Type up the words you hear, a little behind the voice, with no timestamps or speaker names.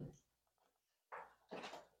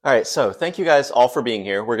All right, so thank you guys all for being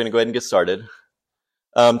here. We're going to go ahead and get started.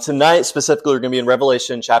 Tonight, specifically, we're going to be in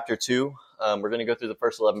Revelation chapter 2. We're going to go through the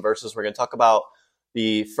first 11 verses. We're going to talk about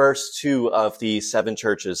the first two of the 7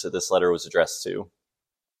 churches that this letter was addressed to.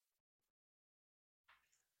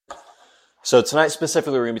 So tonight,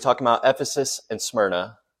 specifically, we're going to be talking about Ephesus and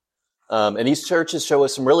Smyrna. And these churches show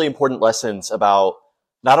us some really important lessons about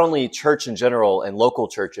not only church in general and local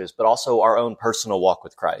churches, but also our own personal walk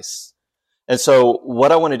with Christ. And so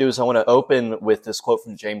what I want to do is I want to open with this quote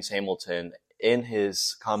from James Hamilton in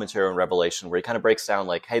his commentary on Revelation, where he kind of breaks down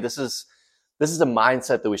like, hey, this is the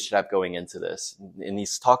mindset that we should have going into this. And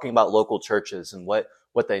he's talking about local churches and what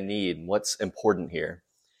they need and what's important here.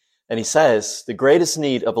 And he says, the greatest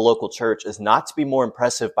need of a local church is not to be more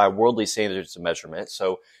impressive by worldly standards of measurement.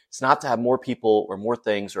 So it's not to have more people or more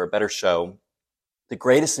things or a better show. The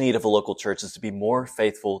greatest need of a local church is to be more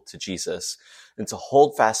faithful to Jesus and to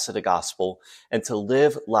hold fast to the gospel and to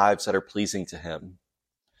live lives that are pleasing to him.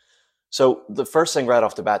 So the first thing right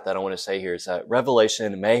off the bat that I want to say here is that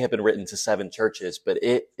Revelation may have been written to 7 churches, but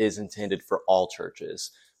it is intended for all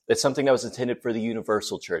churches. It's something that was intended for the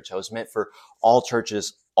universal church. It was meant for all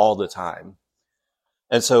churches all the time.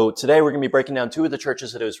 And so today we're going to be breaking down 2 of the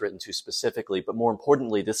churches that it was written to specifically, but more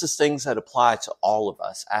importantly, this is things that apply to all of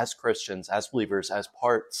us as Christians, as believers, as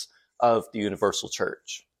parts of the universal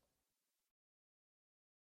church.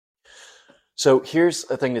 So here's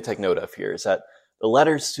a thing to take note of here is that the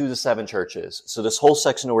letters to the 7 churches, so this whole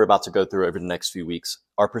section that we're about to go through over the next few weeks,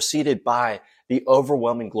 are preceded by the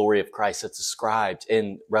overwhelming glory of Christ that's described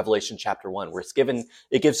in Revelation chapter 1, where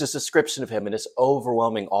it gives this description of him and this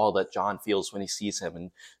overwhelming awe that John feels when he sees him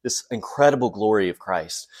and this incredible glory of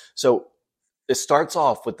Christ. So it starts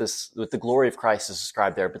off with the glory of Christ is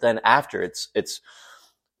described there, but then after it's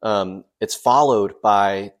followed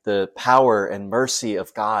by the power and mercy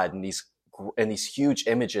of God and these huge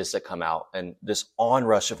images that come out and this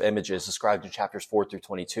onrush of images described in chapters 4 through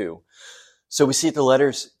 22. So we see the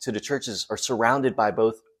letters to the churches are surrounded by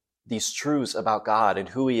both these truths about God and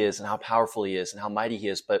who he is and how powerful he is and how mighty he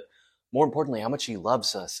is, but more importantly, how much he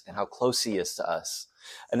loves us and how close he is to us.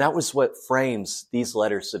 And that was what frames these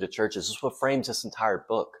letters to the churches. This is what frames this entire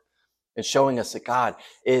book and showing us that God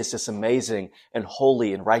is this amazing and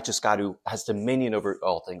holy and righteous God who has dominion over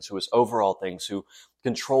all things, who is over all things, who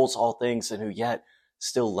controls all things, and who yet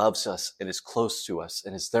still loves us and is close to us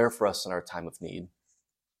and is there for us in our time of need.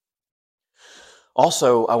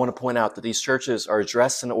 Also, I want to point out that these churches are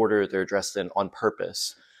addressed in the order they're addressed in on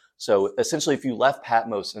purpose. So essentially, if you left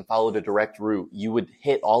Patmos and followed a direct route, you would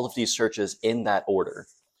hit all of these churches in that order.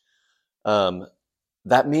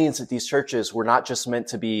 That means that these churches were not just meant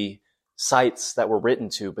to be sites that were written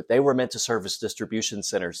to, but they were meant to serve as distribution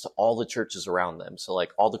centers to all the churches around them. So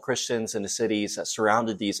like all the Christians in the cities that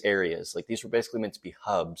surrounded these areas, like these were basically meant to be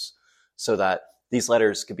hubs so that these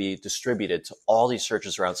letters could be distributed to all these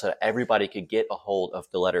churches around so that everybody could get a hold of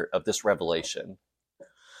the letter of this revelation.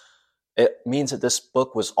 It means that this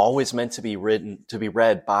book was always meant to be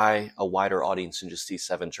read by a wider audience than just these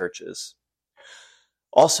 7 churches.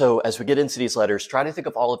 Also, as we get into these letters, try to think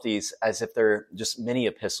of all of these as if they're just mini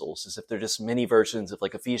epistles, as if they're just mini versions of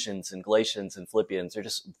like Ephesians and Galatians and Philippians. They're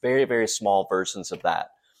just very, very small versions of that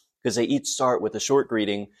because they each start with a short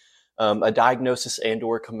greeting, a diagnosis and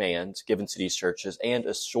or command given to these churches, and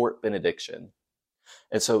a short benediction.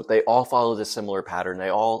 And so they all follow this similar pattern. They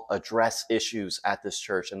all address issues at this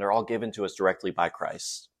church, and they're all given to us directly by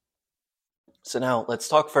Christ. So now let's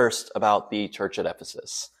talk first about the church at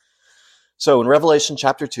Ephesus. So in Revelation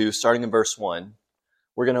chapter 2, starting in verse 1,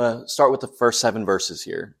 we're going to start with the first 7 verses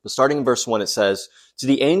here. But starting in verse 1, it says, "To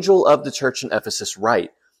the angel of the church in Ephesus write,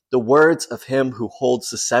 the words of him who holds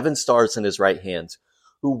the 7 stars in his right hand,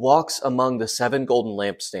 who walks among the 7 golden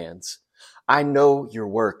lampstands. I know your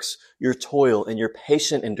works, your toil, and your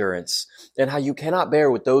patient endurance, and how you cannot bear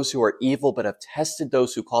with those who are evil, but have tested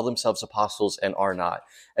those who call themselves apostles and are not,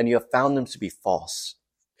 and you have found them to be false.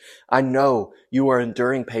 I know you are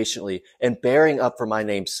enduring patiently and bearing up for my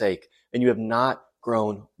name's sake, and you have not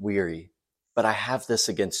grown weary. But I have this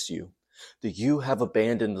against you, that you have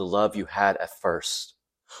abandoned the love you had at first.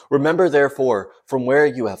 Remember, therefore, from where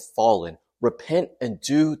you have fallen, repent and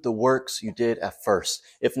do the works you did at first.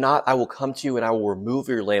 If not, I will come to you and I will remove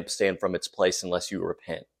your lampstand from its place unless you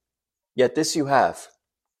repent. Yet this you have.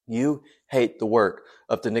 You hate the work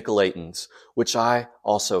of the Nicolaitans, which I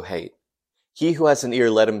also hate. He who has an ear,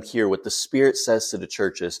 let him hear what the Spirit says to the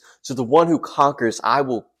churches. To the one who conquers, I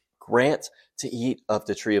will grant to eat of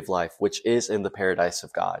the tree of life, which is in the paradise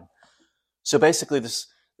of God." So basically, this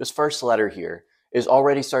first letter here is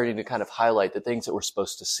already starting to kind of highlight the things that we're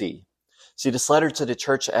supposed to see. See, this letter to the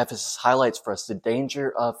church at Ephesus highlights for us the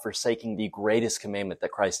danger of forsaking the greatest commandment that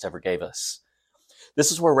Christ ever gave us.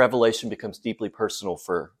 This is where Revelation becomes deeply personal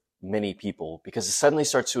for many people, because it suddenly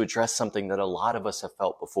starts to address something that a lot of us have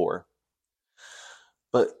felt before.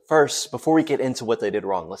 But first, before we get into what they did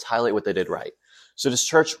wrong, let's highlight what they did right. So this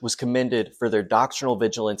church was commended for their doctrinal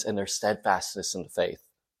vigilance and their steadfastness in the faith.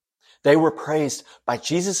 They were praised by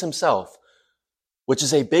Jesus himself, which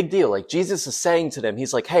is a big deal. Like Jesus is saying to them,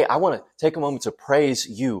 he's like, hey, I want to take a moment to praise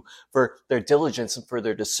you for their diligence and for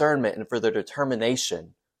their discernment and for their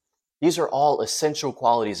determination. These are all essential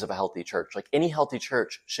qualities of a healthy church. Like any healthy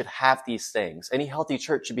church should have these things. Any healthy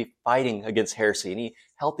church should be fighting against heresy. Any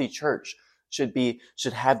healthy church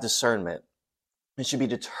should have discernment. It should be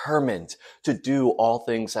determined to do all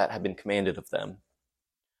things that have been commanded of them.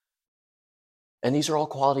 And these are all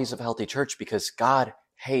qualities of a healthy church because God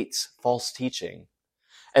hates false teaching.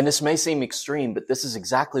 And this may seem extreme, but this is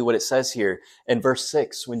exactly what it says here in verse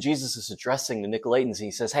 6 when Jesus is addressing the Nicolaitans. He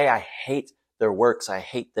says, hey, I hate their works. I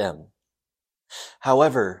hate them.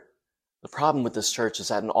 However, the problem with this church is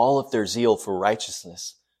that in all of their zeal for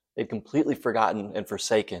righteousness, they've completely forgotten and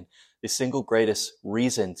forsaken the single greatest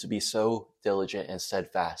reason to be so diligent and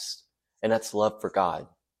steadfast, and that's love for God.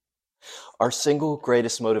 Our single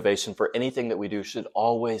greatest motivation for anything that we do should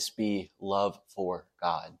always be love for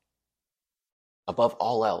God, above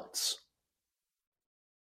all else.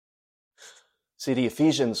 See, the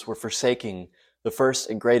Ephesians were forsaking the first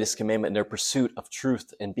and greatest commandment in their pursuit of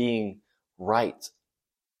truth and being right.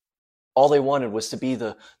 All they wanted was to be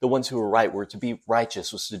the ones who were right, were to be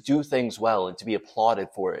righteous, was to do things well and to be applauded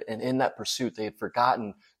for it. And in that pursuit, they had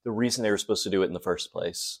forgotten the reason they were supposed to do it in the first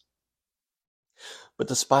place. But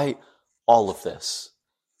despite all of this,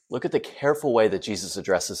 look at the careful way that Jesus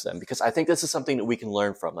addresses them, because I think this is something that we can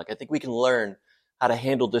learn from. Like, I think we can learn how to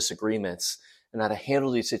handle disagreements and how to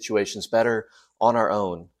handle these situations better on our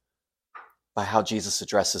own by how Jesus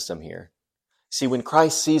addresses them here. See, when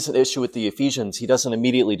Christ sees an issue with the Ephesians, he doesn't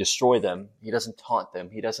immediately destroy them. He doesn't taunt them.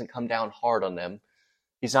 He doesn't come down hard on them.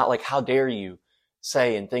 He's not like, how dare you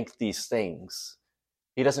say and think these things?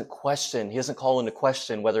 He doesn't call into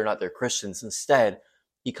question whether or not they're Christians. Instead,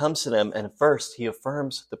 he comes to them and first he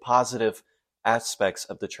affirms the positive aspects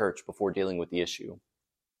of the church before dealing with the issue.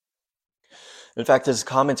 In fact, his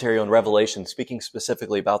commentary on Revelation, speaking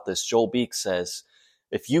specifically about this, Joel Beek says,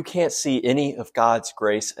 if you can't see any of God's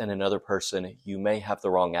grace in another person, you may have the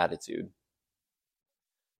wrong attitude.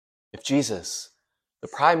 If Jesus, the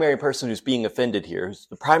primary person who's being offended here,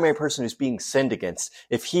 the primary person who's being sinned against,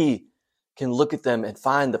 if he can look at them and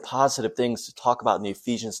find the positive things to talk about in the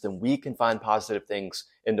Ephesians, then we can find positive things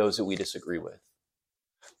in those that we disagree with.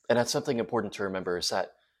 And that's something important to remember, is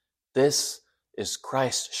that this is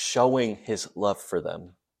Christ showing his love for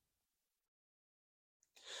them.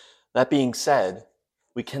 That being said,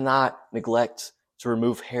 we cannot neglect to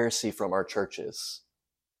remove heresy from our churches.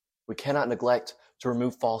 We cannot neglect to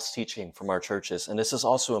remove false teaching from our churches. And this is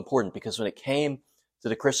also important because when it came to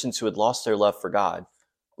the Christians who had lost their love for God,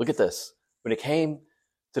 look at this. When it came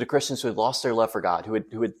to the Christians who had lost their love for God, who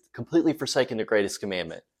had completely forsaken the greatest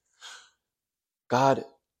commandment, God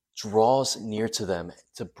draws near to them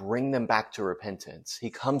to bring them back to repentance. He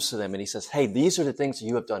comes to them and he says, hey, these are the things that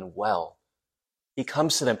you have done well. He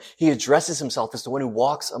comes to them. He addresses himself as the one who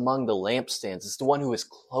walks among the lampstands. As the one who is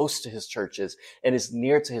close to his churches and is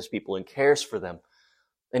near to his people and cares for them.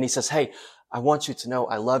 And he says, hey, I want you to know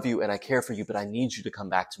I love you and I care for you, but I need you to come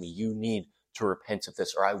back to me. You need to repent of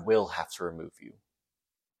this or I will have to remove you.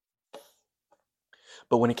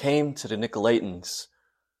 But when it came to the Nicolaitans,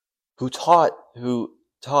 who taught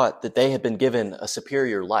that they had been given a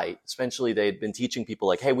superior light, essentially they had been teaching people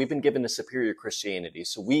like, hey, we've been given a superior Christianity,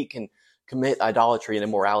 so we can commit idolatry and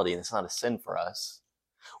immorality, and it's not a sin for us.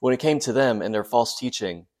 When it came to them and their false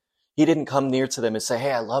teaching, he didn't come near to them and say,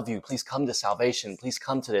 hey, I love you. Please come to salvation. Please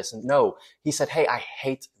come to this. And no, he said, hey, I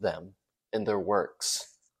hate them and their works.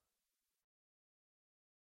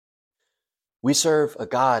 We serve a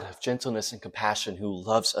God of gentleness and compassion who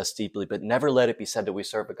loves us deeply, but never let it be said that we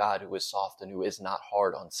serve a God who is soft and who is not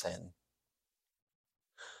hard on sin.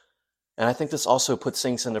 And I think this also puts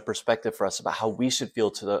things into perspective for us about how we should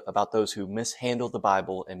feel about those who mishandle the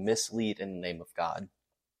Bible and mislead in the name of God.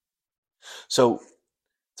 So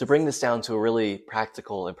to bring this down to a really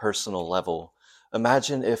practical and personal level,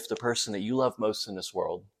 imagine if the person that you love most in this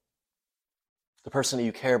world, the person that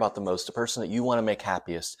you care about the most, the person that you want to make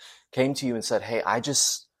happiest, came to you and said, hey, I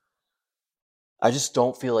just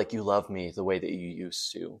don't feel like you love me the way that you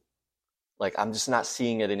used to. Like, I'm just not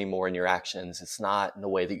seeing it anymore in your actions. It's not in the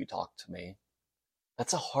way that you talk to me.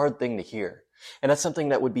 That's a hard thing to hear. And that's something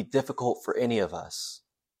that would be difficult for any of us.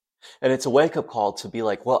 And it's a wake-up call to be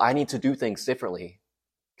like, well, I need to do things differently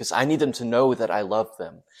because I need them to know that I love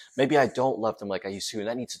them. Maybe I don't love them like I used to, and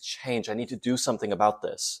that needs to change. I need to do something about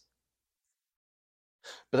this.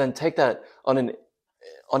 But then take that on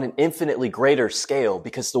an infinitely greater scale,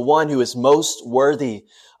 because the one who is most worthy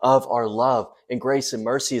of our love and grace and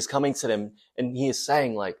mercy is coming to them, and he is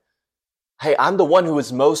saying like, hey, I'm the one who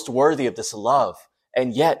is most worthy of this love,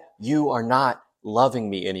 and yet you are not loving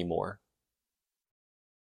me anymore.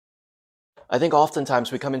 I think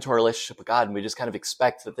oftentimes we come into our relationship with God and we just kind of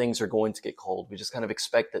expect that things are going to get cold. We just kind of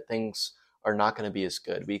expect that things are not going to be as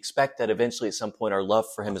good. We expect that eventually at some point our love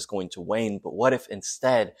for him is going to wane. But what if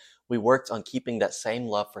instead we worked on keeping that same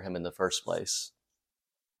love for him in the first place?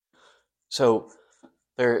 So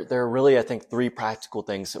there are really, I think, 3 practical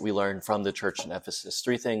things that we learn from the church in Ephesus.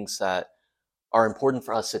 3 things that are important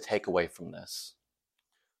for us to take away from this.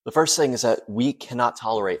 The first thing is that we cannot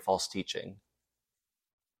tolerate false teaching.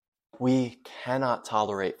 We cannot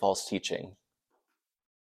tolerate false teaching.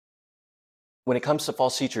 When it comes to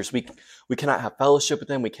false teachers, we cannot have fellowship with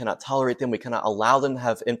them. We cannot tolerate them. We cannot allow them to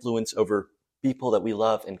have influence over people that we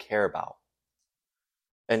love and care about.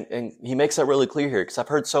 And he makes that really clear here, because I've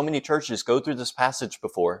heard so many churches go through this passage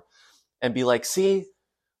before and be like, see,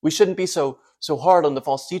 we shouldn't be so hard on the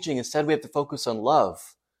false teaching. Instead, we have to focus on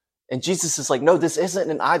love. And Jesus is like, no, this isn't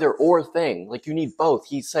an either or thing. Like, you need both.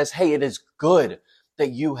 He says, hey, it is good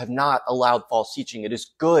that you have not allowed false teaching. It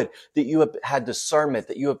is good that you have had discernment,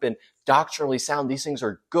 that you have been doctrinally sound. These things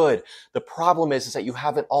are good. The problem is that you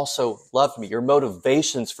haven't also loved me. Your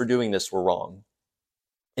motivations for doing this were wrong.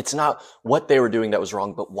 It's not what they were doing that was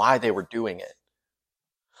wrong, but why they were doing it.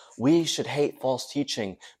 We should hate false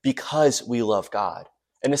teaching because we love God.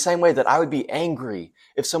 In the same way that I would be angry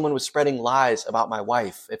if someone was spreading lies about my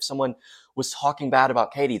wife, if someone was talking bad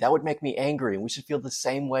about Katie, that would make me angry. And we should feel the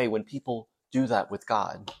same way when people do that with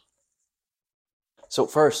God. So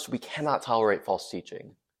first, we cannot tolerate false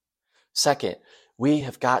teaching. Second, we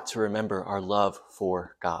have got to remember our love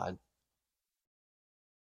for God.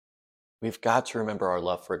 We've got to remember our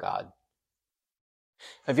love for God.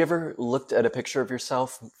 Have you ever looked at a picture of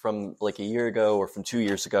yourself from like a year ago or from 2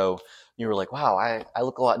 years ago? And you were like, wow, I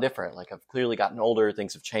look a lot different. Like, I've clearly gotten older.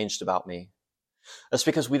 Things have changed about me. That's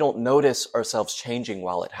because we don't notice ourselves changing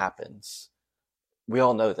while it happens. We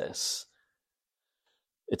all know this.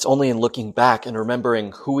 It's only in looking back and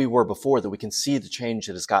remembering who we were before that we can see the change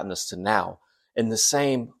that has gotten us to now. In the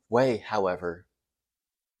same way, however,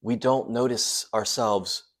 we don't notice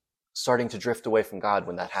ourselves starting to drift away from God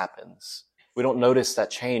when that happens. We don't notice that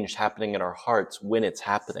change happening in our hearts when it's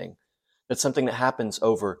happening. It's something that happens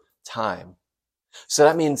over time. So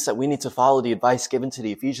that means that we need to follow the advice given to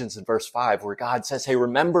the Ephesians in verse 5, where God says, hey,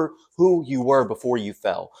 remember who you were before you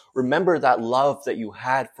fell. Remember that love that you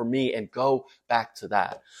had for me and go back to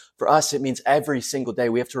that. For us, it means every single day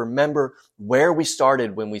we have to remember where we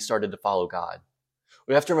started when we started to follow God.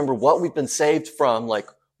 We have to remember what we've been saved from, like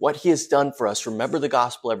what he has done for us. Remember the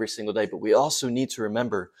gospel every single day, but we also need to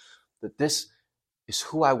remember that this is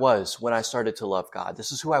who I was when I started to love God.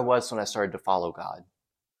 This is who I was when I started to follow God.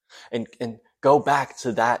 And go back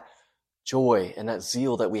to that joy and that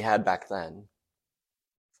zeal that we had back then.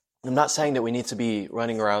 I'm not saying that we need to be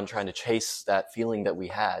running around trying to chase that feeling that we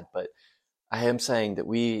had, but I am saying that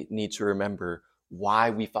we need to remember why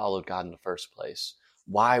we followed God in the first place,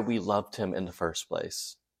 why we loved him in the first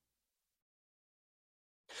place.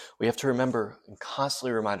 We have to remember and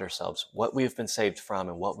constantly remind ourselves what we have been saved from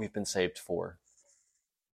and what we've been saved for.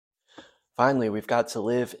 Finally, we've got to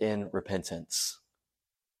live in repentance.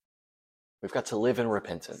 We've got to live in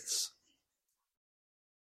repentance.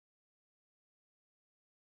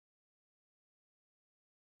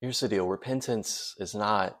 Here's the deal. Repentance is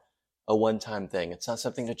not a one-time thing. It's not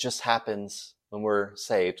something that just happens when we're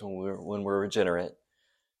saved, when we're regenerate.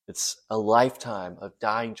 It's a lifetime of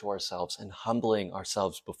dying to ourselves and humbling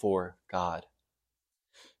ourselves before God.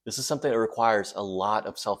 This is something that requires a lot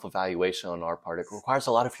of self-evaluation on our part. It requires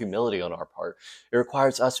a lot of humility on our part. It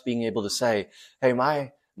requires us being able to say, hey,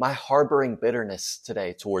 my harboring bitterness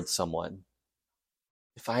today towards someone,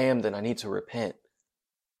 if I am, then I need to repent.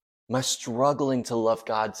 Am I struggling to love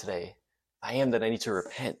God today? If I am, then I need to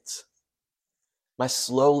repent. Am I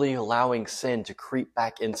slowly allowing sin to creep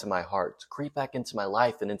back into my heart, to creep back into my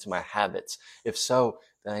life and into my habits? If so,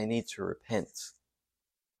 then I need to repent.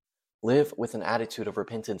 Live with an attitude of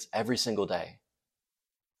repentance every single day.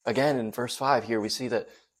 Again, in verse 5 here, we see that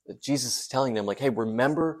Jesus is telling them, like, hey,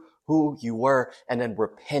 remember who you were and then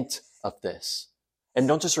repent of this. And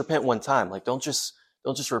don't just repent one time. Like, don't just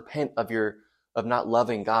repent of not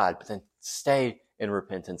loving God, but then stay in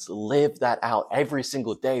repentance. Live that out every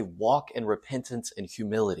single day. Walk in repentance and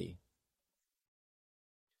humility.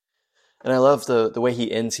 And I love the way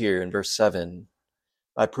he ends here in verse 7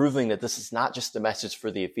 by proving that this is not just a message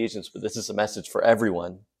for the Ephesians, but this is a message for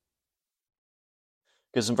everyone.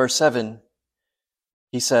 Because in verse 7,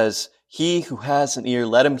 he says, "He who has an ear,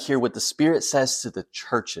 let him hear what the Spirit says to the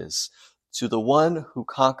churches. To the one who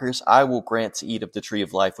conquers, I will grant to eat of the tree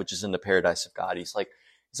of life, which is in the paradise of God." He's like,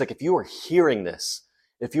 if you are hearing this,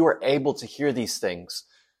 if you are able to hear these things,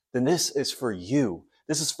 then this is for you.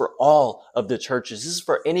 This is for all of the churches. This is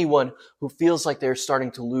for anyone who feels like they're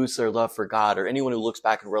starting to lose their love for God, or anyone who looks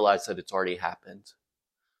back and realizes that it's already happened.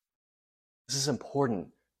 This is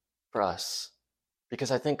important for us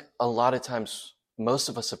because I think a lot of times most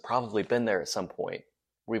of us have probably been there at some point.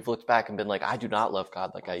 We've looked back and been like, I do not love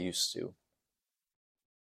God like I used to.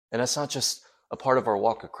 And that's not just a part of our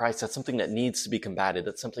walk with Christ. That's something that needs to be combated.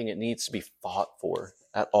 That's something that needs to be fought for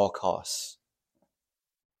at all costs.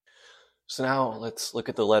 So now let's look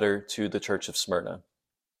at the letter to the church of Smyrna.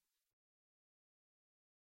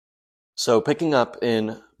 So picking up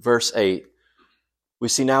in verse 8, we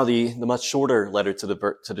see now the much shorter letter to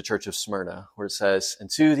the church of Smyrna, where it says, "And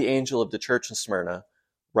to the angel of the church in Smyrna,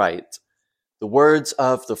 write, the words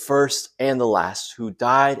of the first and the last, who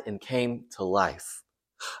died and came to life.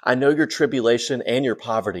 I know your tribulation and your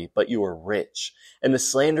poverty, but you are rich, and the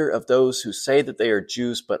slander of those who say that they are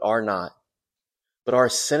Jews but are not, but are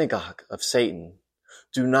a synagogue of Satan.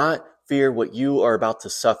 Do not fear what you are about to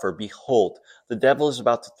suffer. Behold, the devil is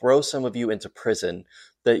about to throw some of you into prison,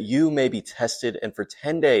 that you may be tested, and for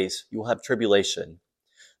 10 days you will have tribulation.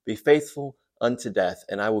 Be faithful unto death,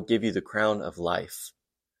 and I will give you the crown of life.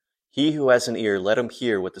 He who has an ear, let him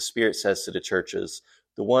hear what the Spirit says to the churches.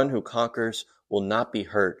 The one who conquers will not be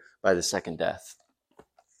hurt by the second death."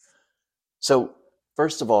 So,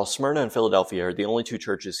 first of all, Smyrna and Philadelphia are the only two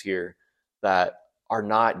churches here that are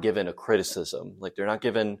not given a criticism. Like they're not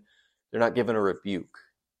given a rebuke.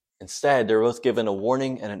 Instead, they're both given a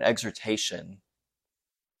warning and an exhortation.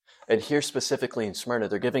 And here specifically in Smyrna,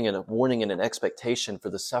 they're giving a warning and an expectation for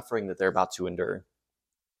the suffering that they're about to endure.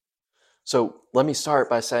 So let me start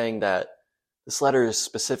by saying that this letter is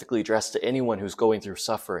specifically addressed to anyone who's going through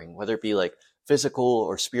suffering, whether it be like physical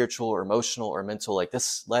or spiritual or emotional or mental. Like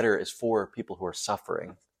this letter is for people who are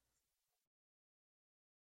suffering.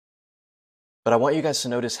 But I want you guys to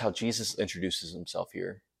notice how Jesus introduces himself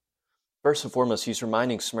here. First and foremost, he's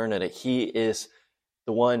reminding Smyrna that he is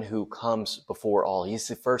the one who comes before all. He's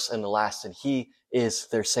the first and the last, and he is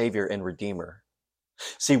their Savior and Redeemer.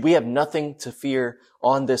 See, we have nothing to fear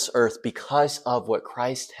on this earth because of what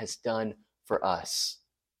Christ has done for us.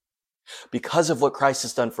 Because of what Christ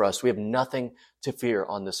has done for us, we have nothing to fear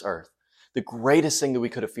on this earth. The greatest thing that we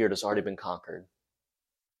could have feared has already been conquered.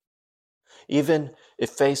 Even if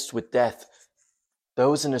faced with death,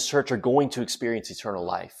 those in this church are going to experience eternal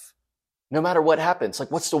life. No matter what happens, like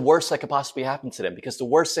what's the worst that could possibly happen to them? Because the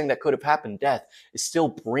worst thing that could have happened, death, it still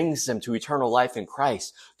brings them to eternal life in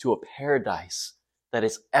Christ, to a paradise that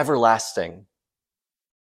is everlasting.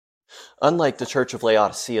 Unlike the church of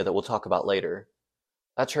Laodicea that we'll talk about later,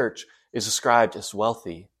 that church is described as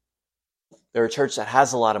wealthy. They're a church that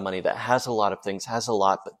has a lot of money, that has a lot of things, has a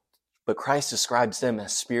lot, but Christ describes them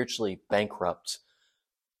as spiritually bankrupt.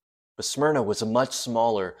 But Smyrna was a much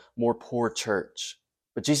smaller, more poor church.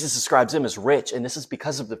 But Jesus describes them as rich, and this is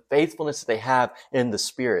because of the faithfulness that they have in the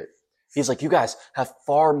Spirit. He's like, you guys have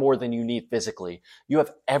far more than you need physically. You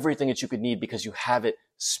have everything that you could need because you have it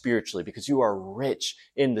spiritually, because you are rich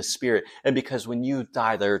in the Spirit, and because when you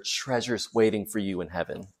die, there are treasures waiting for you in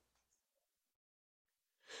heaven.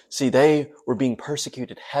 See, they were being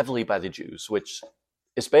persecuted heavily by the Jews, which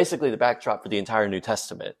is basically the backdrop for the entire New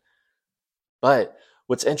Testament. But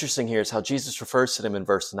what's interesting here is how Jesus refers to them in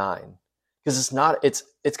verse 9. Because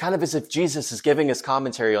it's kind of as if Jesus is giving us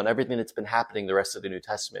commentary on everything that's been happening the rest of the New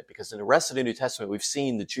Testament. Because in the rest of the New Testament, we've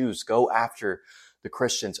seen the Jews go after the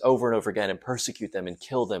Christians over and over again and persecute them and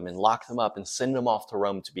kill them and lock them up and send them off to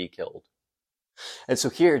Rome to be killed. And so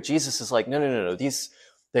here, Jesus is like, no.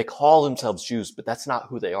 They call themselves Jews, but that's not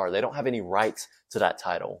who they are. They don't have any right to that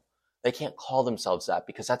title. They can't call themselves that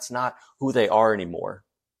because that's not who they are anymore.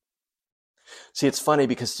 See, it's funny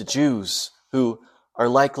because the Jews who are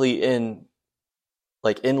likely in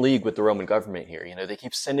league with the Roman government here, they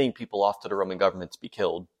keep sending people off to the Roman government to be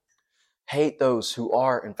killed, hate those who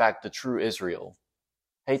are, in fact, the true Israel,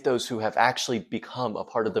 hate those who have actually become a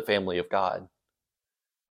part of the family of God.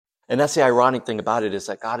 And that's the ironic thing about it, is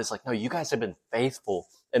that God is like, no, you guys have been faithful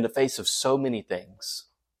in the face of so many things.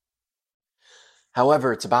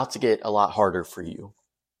 However, it's about to get a lot harder for you.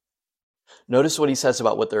 Notice what he says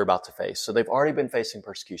about what they're about to face. So they've already been facing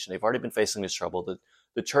persecution. They've already been facing this trouble.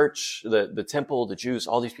 The church, the temple, the Jews,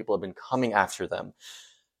 all these people have been coming after them.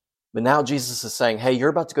 But now Jesus is saying, hey, you're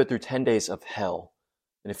about to go through 10 days of hell.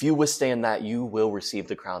 And if you withstand that, you will receive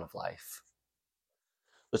the crown of life.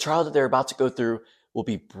 The trial that they're about to go through will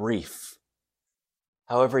be brief.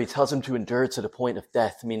 However, he tells them to endure to the point of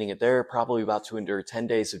death, meaning that they're probably about to endure 10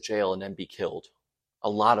 days of jail and then be killed. A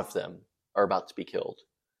lot of them are about to be killed.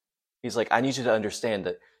 He's like, I need you to understand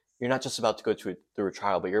that you're not just about to go through a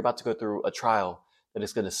trial, but you're about to go through a trial that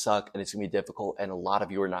is going to suck and it's going to be difficult, and a lot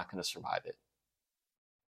of you are not going to survive it.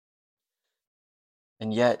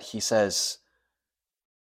 And yet he says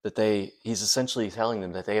that he's essentially telling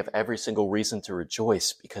them that they have every single reason to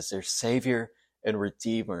rejoice because their Savior and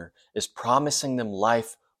Redeemer is promising them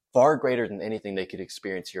life far greater than anything they could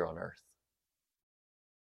experience here on earth.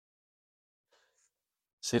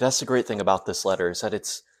 See, that's the great thing about this letter, is that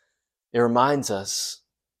it reminds us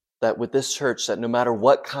that with this church, that no matter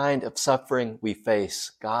what kind of suffering we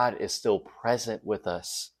face, God is still present with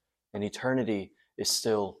us, and eternity is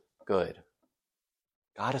still good.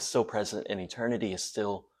 God is still present, and eternity is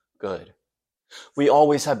still good. We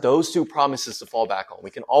always have those two promises to fall back on.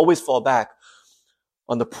 We can always fall back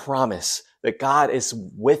on the promise that God is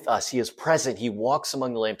with us. He is present. He walks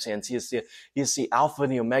among the lampstands. He is the Alpha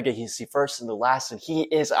and the Omega. He is the first and the last, and he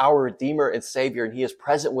is our Redeemer and Savior, and he is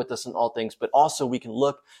present with us in all things. But also we can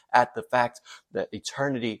look at the fact that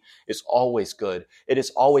eternity is always good. It is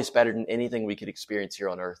always better than anything we could experience here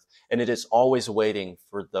on earth, and it is always waiting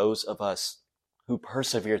for those of us who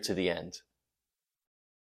persevere to the end.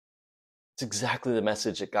 It's exactly the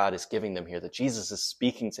message that God is giving them here, that Jesus is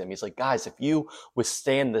speaking to him. He's like, guys, if you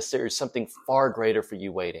withstand this, there is something far greater for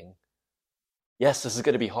you waiting. Yes, this is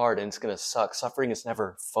going to be hard and it's going to suck. Suffering is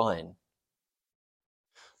never fun.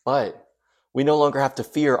 But we no longer have to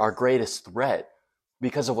fear our greatest threat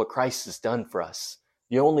because of what Christ has done for us.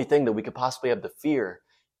 The only thing that we could possibly have to fear,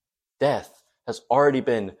 death, has already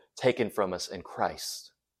been taken from us in Christ.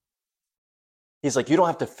 He's like, you don't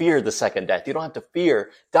have to fear the second death. You don't have to fear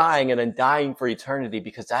dying and then dying for eternity,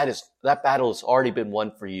 because that battle has already been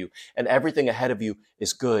won for you. And everything ahead of you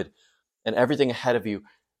is good. And everything ahead of you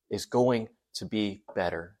is going to be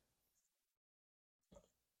better.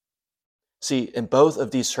 See, in both of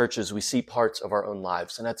these churches, we see parts of our own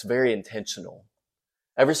lives, and that's very intentional.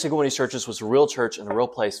 Every single one of these churches was a real church in a real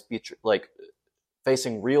place,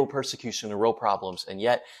 facing real persecution and real problems. And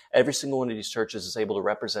yet, every single one of these churches is able to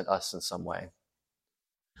represent us in some way.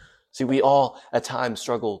 See, we all at times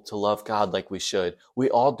struggle to love God like we should. We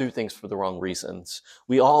all do things for the wrong reasons.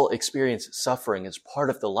 We all experience suffering as part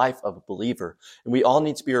of the life of a believer. And we all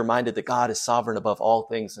need to be reminded that God is sovereign above all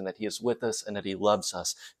things, and that he is with us, and that he loves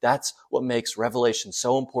us. That's what makes Revelation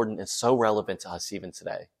so important and so relevant to us even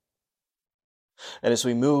today. And as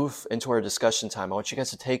we move into our discussion time, I want you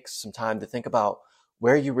guys to take some time to think about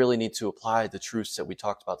where you really need to apply the truths that we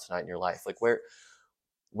talked about tonight in your life. Like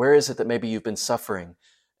where is it that maybe you've been suffering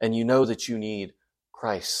and you know that you need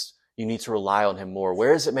Christ? You need to rely on him more.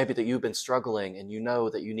 Where is it maybe that you've been struggling and you know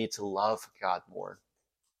that you need to love God more?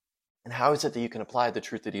 And how is it that you can apply the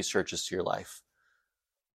truth of these churches to your life?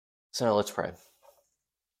 So now let's pray.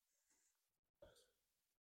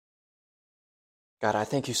 God, I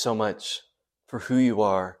thank you so much for who you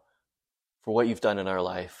are, for what you've done in our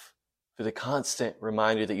life, for the constant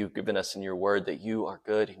reminder that you've given us in your word that you are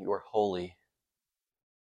good and you are holy,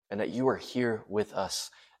 and that you are here with us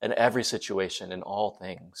in every situation, in all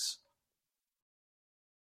things.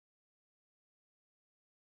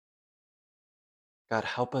 God,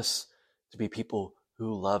 help us to be people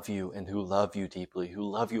who love you and who love you deeply, who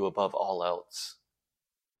love you above all else.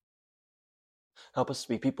 Help us to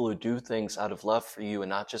be people who do things out of love for you and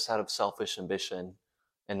not just out of selfish ambition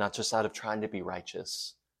and not just out of trying to be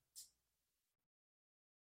righteous.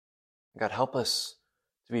 God, help us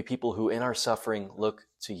to be people who in our suffering look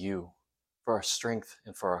to you for our strength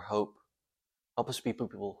and for our hope. Help us be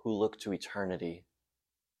people who look to eternity.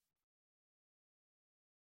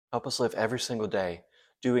 Help us live every single day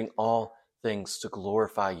doing all things to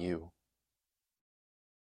glorify you.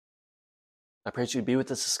 I pray that you'd be with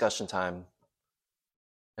this discussion time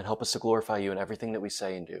and help us to glorify you in everything that we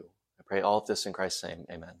say and do. I pray all of this in Christ's name.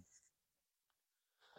 Amen.